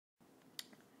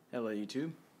Hello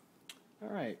YouTube.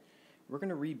 Alright, we're going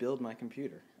to rebuild my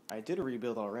computer. I did a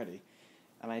rebuild already,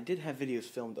 and I did have videos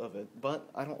filmed of it, but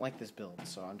I don't like this build,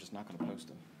 so I'm just not going to post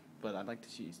them. But I'd like to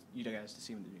see you guys to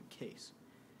see the new case.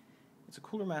 It's a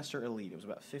Cooler Master Elite. It was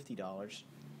about $50,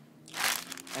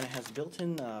 and it has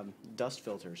built-in dust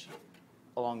filters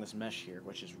along this mesh here,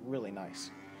 which is really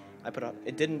nice.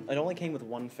 It only came with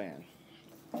one fan,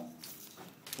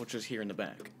 which is here in the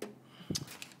back.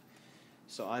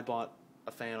 So I bought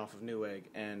a fan off of Newegg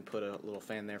and put a little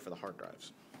fan there for the hard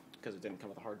drives, because it didn't come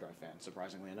with a hard drive fan,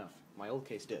 surprisingly enough. My old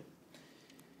case did.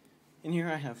 In here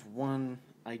I have one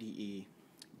IDE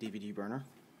DVD burner,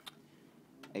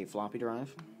 a floppy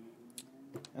drive.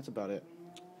 That's about it.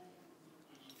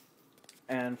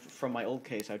 And from my old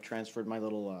case I've transferred my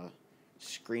little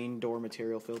screen door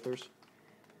material filters.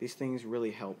 These things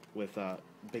really help with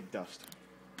big dust,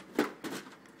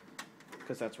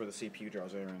 because that's where the CPU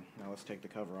draws air in. Now let's take the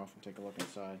cover off and take a look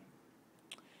inside.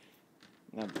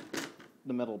 Now,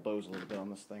 the metal bows a little bit on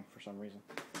this thing for some reason.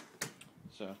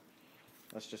 So,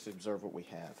 let's just observe what we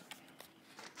have.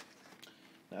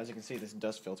 Now, as you can see, this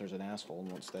dust filter is an asshole and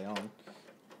won't stay on.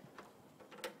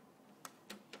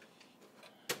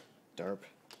 Derp.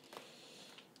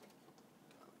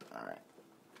 Alright.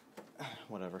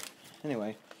 Whatever.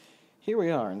 Anyway, here we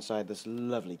are inside this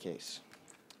lovely case.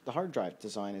 The hard drive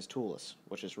design is toolless,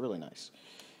 which is really nice.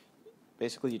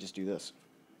 Basically, you just do this.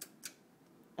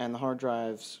 And the hard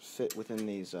drives fit within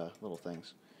these little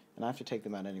things. And I have to take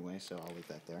them out anyway, so I'll leave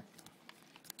that there.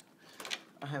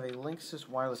 I have a Linksys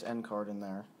wireless N card in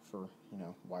there for,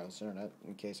 wireless internet,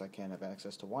 in case I can't have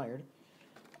access to wired.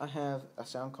 I have a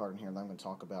sound card in here that I'm going to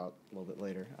talk about a little bit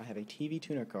later. I have a TV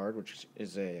tuner card, which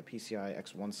is a PCI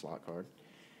X1 slot card.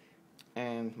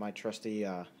 And my trusty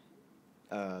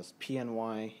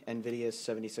PNY NVIDIA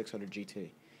 7600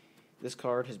 GT. This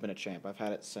card has been a champ. I've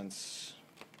had it since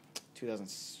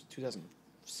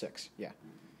 2006, yeah.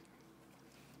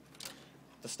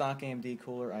 The stock AMD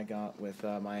cooler I got with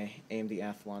my AMD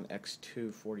Athlon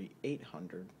X2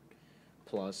 4800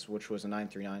 Plus, which was a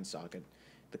 939 socket.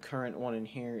 The current one in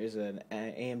here is an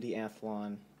AMD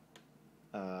Athlon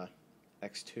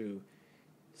X2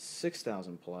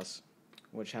 6000 Plus,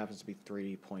 which happens to be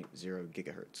 3.0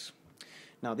 gigahertz.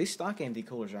 Now, these stock AMD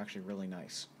coolers are actually really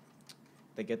nice.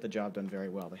 They get the job done very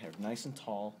well. They're nice and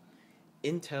tall.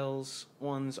 Intel's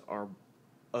ones are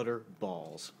utter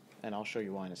balls, and I'll show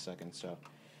you why in a second. So,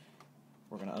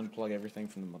 we're going to unplug everything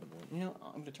from the motherboard. I'm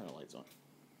going to turn the lights on.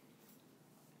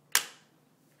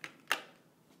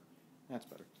 That's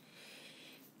better.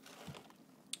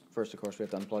 First, of course, we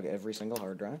have to unplug every single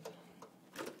hard drive,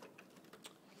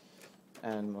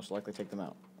 and most likely take them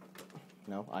out.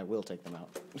 No, I will take them out.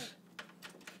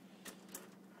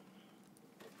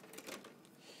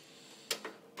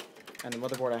 And the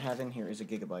motherboard I have in here is a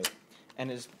Gigabyte,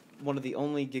 and is one of the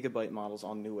only Gigabyte models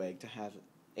on Newegg to have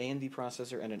AMD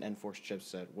processor and an nforce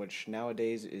chipset, which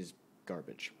nowadays is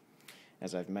garbage,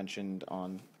 as I've mentioned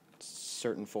on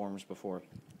certain forums before.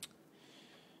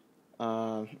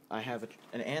 I have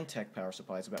an Antec power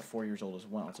supply. It's about 4 years old as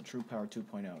well. It's a True Power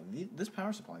 2.0. This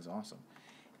power supply is awesome.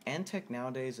 Antec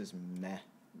nowadays is meh.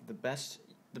 The best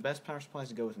power supplies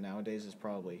to go with nowadays is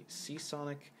probably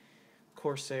Seasonic,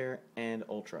 Corsair, and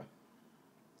Ultra.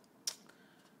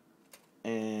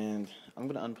 And I'm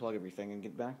going to unplug everything and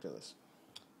get back to this.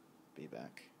 Be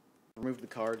back. Remove the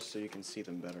cards so you can see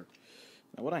them better.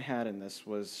 Now, what I had in this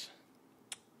is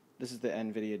the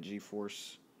NVIDIA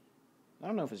GeForce. I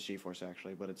don't know if it's GeForce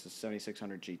actually, but it's a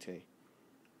 7600 GT,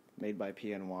 made by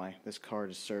PNY. This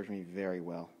card has served me very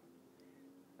well.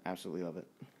 Absolutely love it.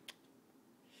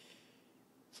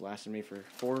 It's lasted me for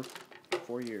four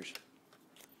years.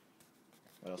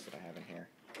 What else did I have in here?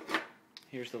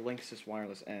 Here's the Linksys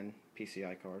Wireless N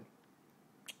PCI card.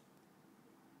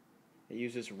 It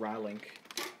uses Ralink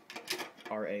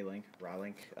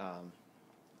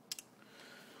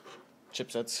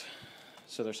chipsets,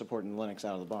 so they're supporting Linux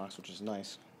out of the box, which is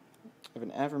nice. I have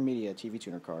an AverMedia TV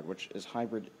tuner card, which is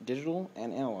hybrid digital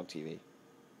and analog TV.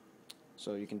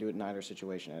 So you can do it in either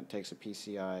situation, and it takes a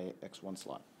PCI X1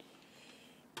 slot.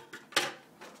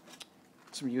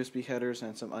 Some USB headers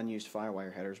and some unused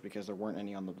FireWire headers, because there weren't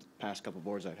any on the past couple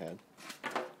boards I've had.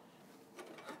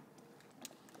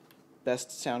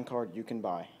 Best sound card you can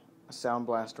buy. A Sound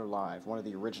Blaster Live, one of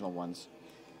the original ones.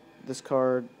 This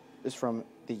card is from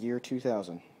the year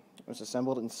 2000. It was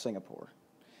assembled in Singapore.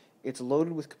 It's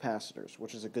loaded with capacitors,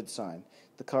 which is a good sign.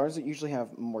 The cards that usually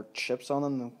have more chips on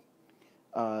them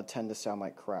tend to sound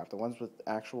like crap. The ones with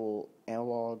actual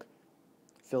analog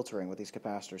filtering with these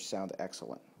capacitors sound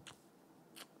excellent.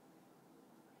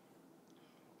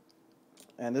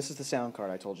 And this is the sound card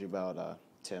I told you about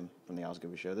Tim from the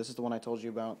Osgoody Show. This is the one I told you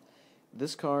about.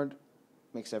 This card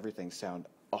makes everything sound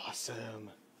awesome,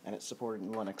 and it's supported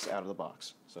in Linux out of the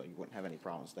box, so you wouldn't have any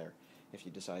problems there if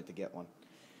you decide to get one.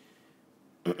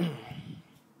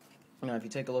 Now, if you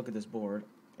take a look at this board,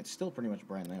 it's still pretty much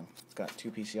brand new. It's got 2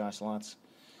 PCI slots,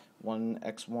 one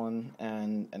X1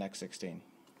 and an X16.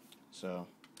 So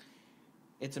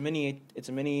it's a mini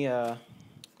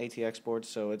ATX board,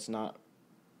 so it's not,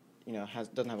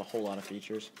 doesn't have a whole lot of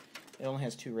features. It only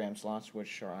has 2 RAM slots,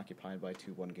 which are occupied by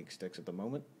 2 1-gig sticks at the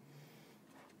moment.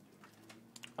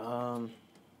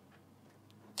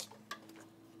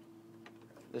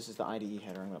 This is the IDE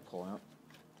header I'm going to pull out.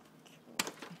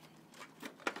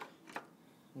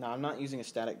 Now, I'm not using a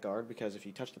static guard because if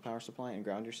you touch the power supply and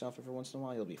ground yourself every once in a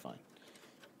while, you'll be fine.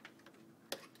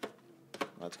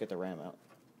 Let's get the RAM out,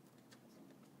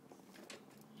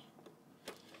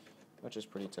 which is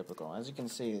pretty typical. As you can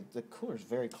see, the cooler is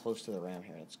very close to the RAM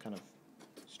here. It's kind of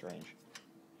strange.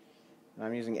 And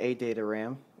I'm using ADATA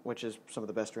RAM, which is some of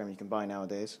the best RAM you can buy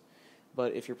nowadays.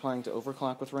 But if you're planning to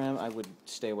overclock with RAM, I would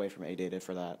stay away from ADATA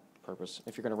for that purpose.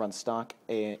 If you're going to run stock,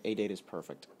 ADATA is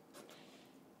perfect.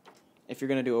 If you're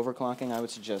going to do overclocking, I would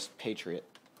suggest Patriot.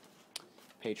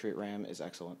 Patriot RAM is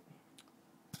excellent.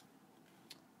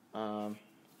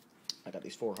 I got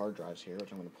these 4 hard drives here,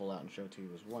 which I'm going to pull out and show to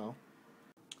you as well.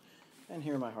 And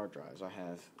here are my hard drives. I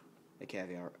have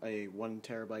a 1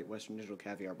 terabyte Western Digital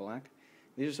Caviar Black.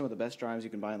 These are some of the best drives you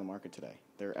can buy on the market today.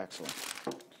 They're excellent.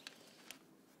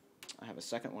 I have a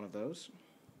second one of those.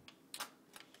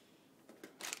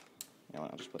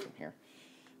 I'll just put them here.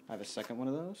 I have a second one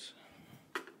of those.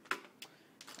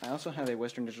 I also have a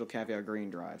Western Digital Caviar Green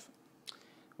drive,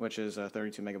 which is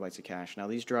 32 megabytes of cache. Now,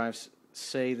 these drives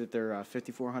say that they're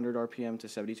 5400 RPM to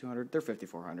 7200. They're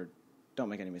 5400. Don't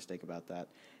make any mistake about that.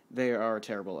 They are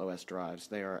terrible OS drives.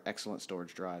 They are excellent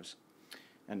storage drives.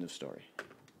 End of story.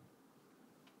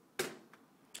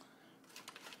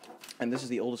 And this is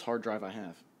the oldest hard drive I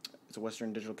have. It's a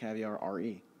Western Digital Caviar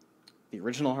RE. The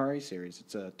original RE series.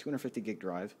 It's a 250 gig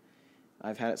drive.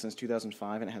 I've had it since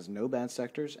 2005, and it has no bad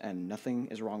sectors, and nothing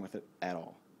is wrong with it at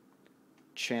all.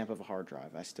 Champ of a hard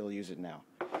drive. I still use it now.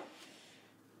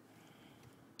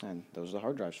 And those are the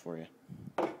hard drives for you.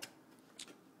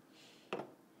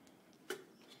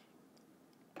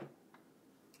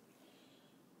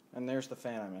 And there's the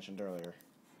fan I mentioned earlier.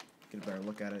 Get a better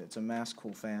look at it. It's a mass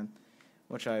cool fan,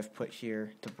 which I've put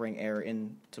here to bring air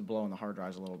in to blow in the hard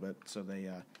drives a little bit, so they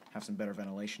have some better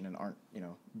ventilation and aren't,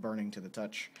 burning to the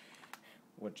touch.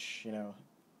 Which,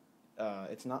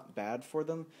 it's not bad for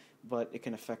them, but it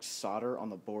can affect solder on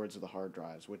the boards of the hard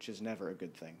drives, which is never a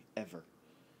good thing, ever.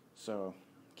 So,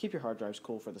 keep your hard drives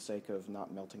cool for the sake of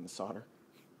not melting the solder.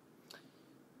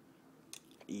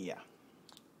 Yeah.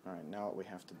 Alright, now what we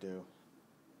have to do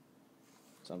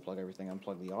is unplug everything.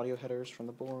 Unplug the audio headers from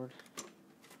the board.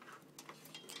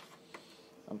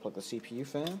 Unplug the CPU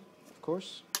fan, of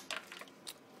course.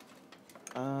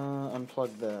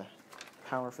 Unplug the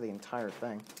power for the entire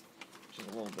thing, which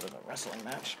is a little bit of a wrestling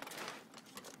match.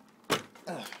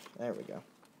 There we go.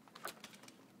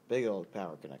 Big old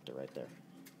power connector right there.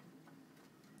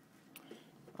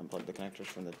 Unplug the connectors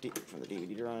from the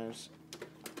DVD drives.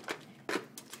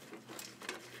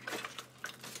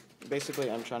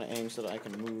 Basically, I'm trying to aim so that I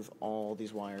can move all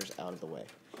these wires out of the way.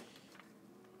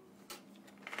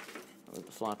 I'll move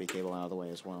the floppy cable out of the way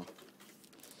as well.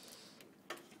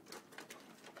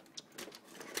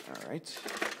 Alright.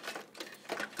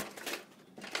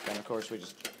 Then, of course, we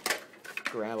just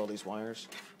grab all these wires,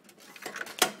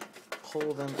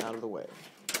 pull them out of the way,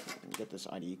 and get this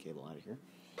IDE cable out of here.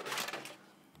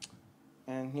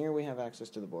 And here we have access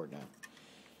to the board now.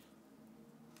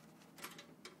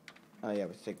 We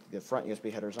take the front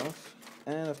USB headers off,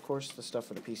 and of course the stuff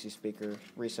for the PC speaker,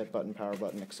 reset button, power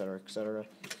button, etc., etc.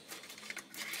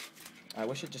 I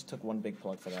wish it just took one big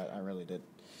plug for that. I really did.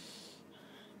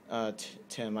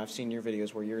 Tim, I've seen your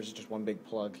videos where yours is just one big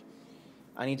plug.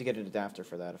 I need to get an adapter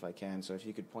for that if I can, so if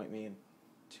you could point me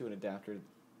to an adapter,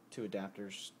 2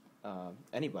 adapters,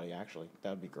 anybody actually,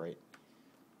 that would be great.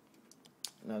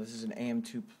 Now this is an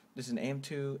AM2,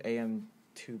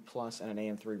 AM2 Plus, and an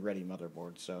AM3 ready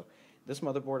motherboard. So this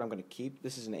motherboard I'm going to keep.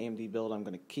 This is an AMD build I'm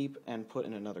going to keep and put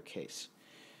in another case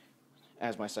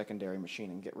as my secondary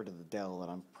machine and get rid of the Dell that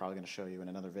I'm probably going to show you in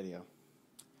another video.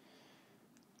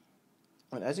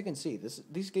 But as you can see,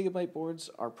 these Gigabyte boards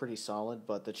are pretty solid,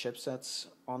 but the chipsets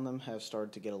on them have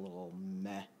started to get a little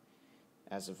meh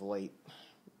as of late.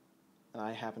 And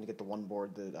I happened to get the one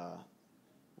board that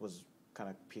was kind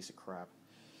of a piece of crap.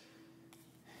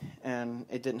 And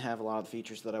it didn't have a lot of the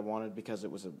features that I wanted because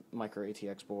it was a micro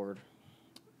ATX board.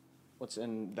 what's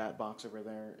in that box over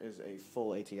there is a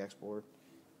full ATX board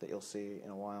that you'll see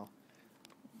in a while.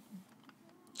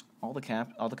 All the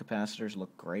capacitors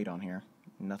look great on here.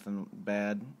 Nothing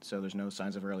bad, so there's no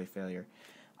signs of early failure.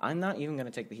 I'm not even going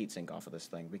to take the heatsink off of this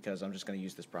thing because I'm just going to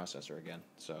use this processor again.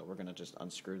 So we're going to just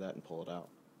unscrew that and pull it out.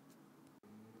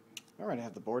 Alright, I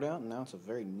have the board out, and now it's a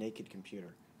very naked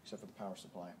computer, except for the power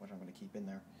supply, which I'm going to keep in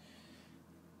there.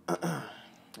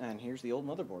 And here's the old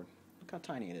motherboard. Look how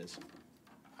tiny it is.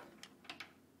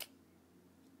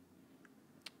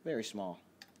 Very small.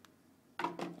 I'm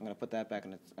gonna put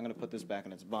this back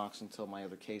in its box until my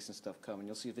other case and stuff come, and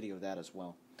you'll see a video of that as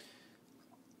well.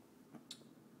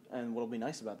 And what'll be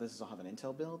nice about this is I'll have an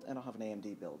Intel build and I'll have an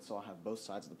AMD build, so I'll have both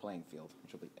sides of the playing field,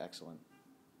 which will be excellent.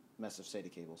 Mess of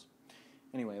SATA cables.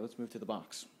 Anyway, let's move to the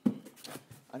box.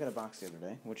 I got a box the other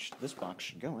day, which this box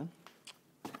should go in,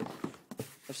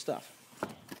 of stuff.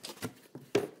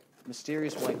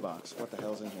 Mysterious white box. What the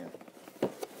hell's in here?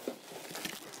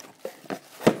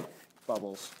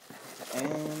 Bubbles.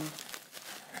 And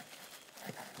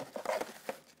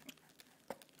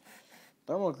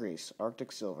thermal grease,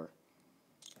 Arctic Silver.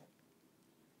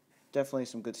 Definitely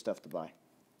some good stuff to buy.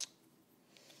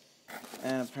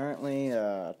 And apparently,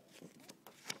 I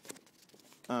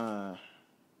don't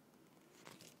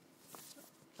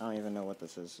even know what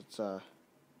this is. It's a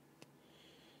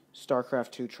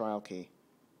StarCraft 2 trial key.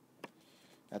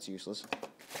 That's useless.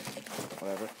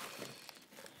 Whatever.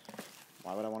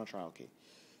 Why would I want a trial key?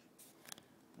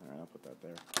 Alright, I'll put that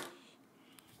there.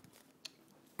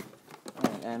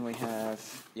 Alright, and we have,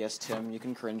 yes, Tim, you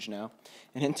can cringe now,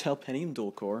 an Intel Pentium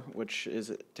dual core, which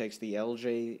takes the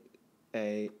LGA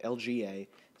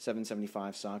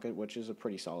 775 socket, which is a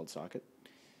pretty solid socket.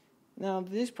 Now,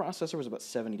 this processor was about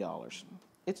 $70.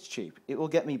 It's cheap. It will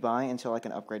get me by until I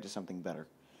can upgrade to something better,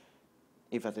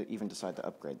 if I even decide to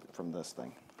upgrade from this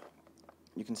thing.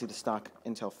 You can see the stock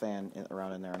Intel fan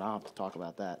around in there, and I'll have to talk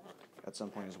about that at some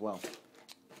point as well.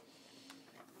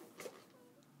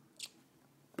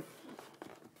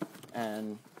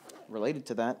 And related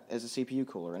to that is a CPU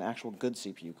cooler, an actual good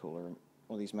CPU cooler, one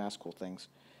of these mass cool things.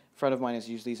 A friend of mine has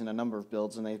used these in a number of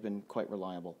builds, and they've been quite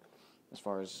reliable, as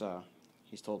far as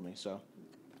he's told me. So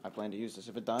I plan to use this.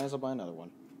 If it dies, I'll buy another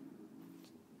one.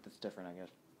 That's different, I guess.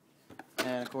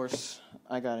 And of course,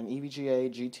 I got an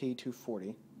EVGA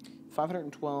GT240.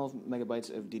 512 megabytes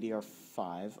of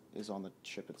DDR5 is on the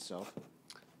chip itself.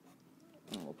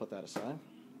 And we'll put that aside.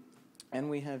 And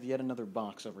we have yet another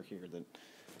box over here that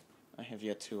I have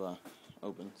yet to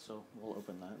open, so we'll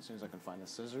open that as soon as I can find the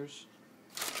scissors.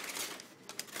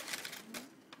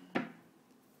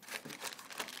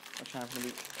 Which happen to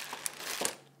be...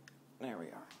 There we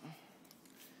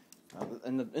are.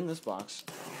 In this box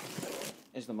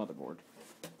is the motherboard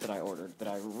that I ordered that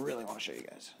I really want to show you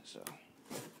guys. So...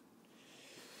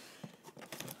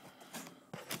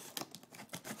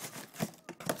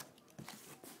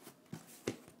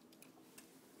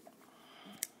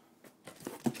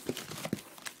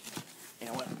 You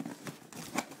know what?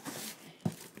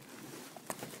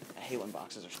 I hate when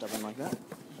boxes are stubborn like that.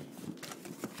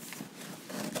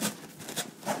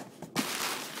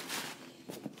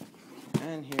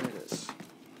 And here it is.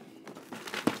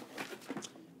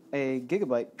 A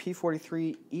Gigabyte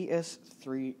P43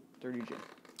 ES330J.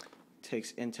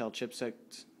 Takes Intel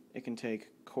chipsets. It can take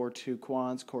Core 2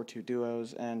 quads, Core 2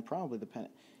 duos, and probably the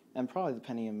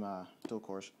Pentium dual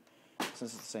cores,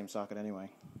 since it's the same socket anyway.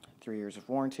 3 years of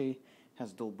warranty.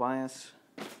 Has dual bias.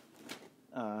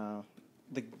 The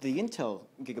Intel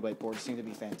Gigabyte boards seem to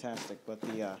be fantastic, but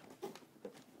the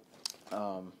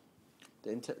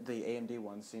AMD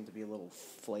ones seem to be a little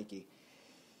flaky.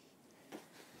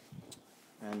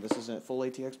 And this is a full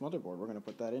ATX motherboard. We're going to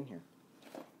put that in here.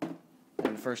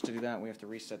 And first to do that, we have to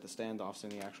reset the standoffs in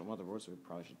the actual motherboard, so we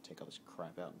probably should take all this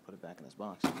crap out and put it back in this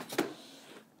box.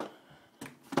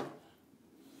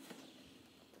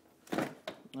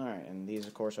 Alright, and these,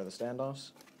 of course, are the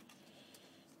standoffs.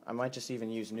 I might just even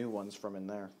use new ones from in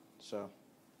there, so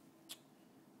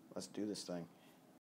let's do this thing.